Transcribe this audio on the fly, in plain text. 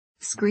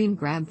Screen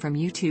grab from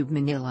YouTube.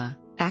 Manila,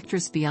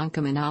 actress Bianca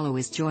Manalo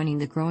is joining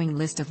the growing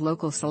list of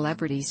local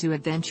celebrities who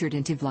have ventured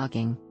into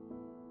vlogging.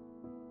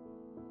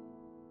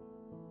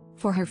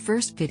 For her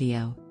first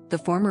video, the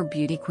former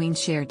beauty queen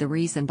shared the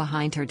reason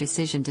behind her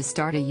decision to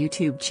start a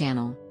YouTube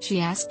channel.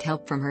 She asked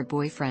help from her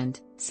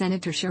boyfriend,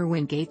 Senator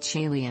Sherwin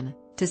Gatchalian,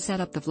 to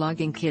set up the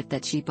vlogging kit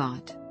that she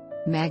bought.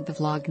 Mag the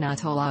vlog na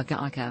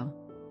talaga ako.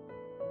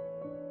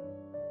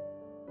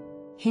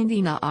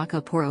 Hindi na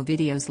ako puro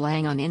videos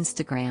lang on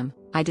Instagram,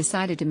 I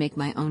decided to make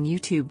my own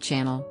YouTube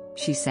channel,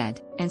 she said.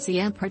 And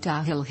siyempre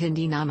dahil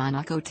hindi naman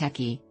ako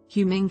techie,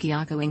 humingi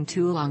ako ng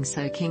tulong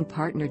sa aking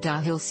partner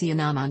dahil siya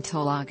naman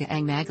talaga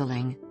ang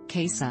magaling,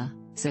 kaysa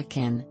sa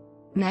akin.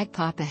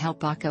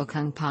 Nagpapahelp ako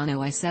kung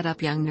paano I set up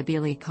yung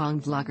nabili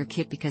kong vlogger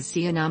kit because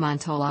siya naman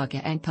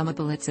talaga ang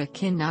pumapalit sa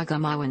akin na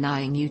gumawa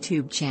ng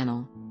YouTube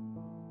channel.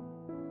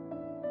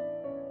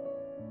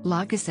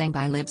 Lagasang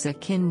bilib sa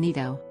akin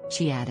nito,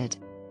 she added.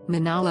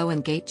 Manalo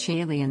and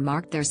Gatchalian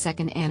marked their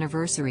second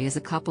anniversary as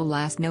a couple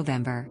last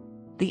November.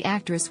 The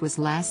actress was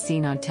last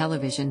seen on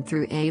television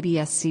through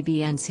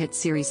ABS-CBN's hit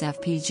series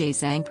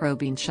FPJ's Ang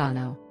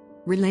Probinsyano.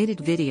 Related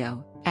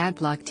video,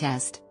 Adblock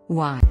Test,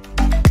 Why?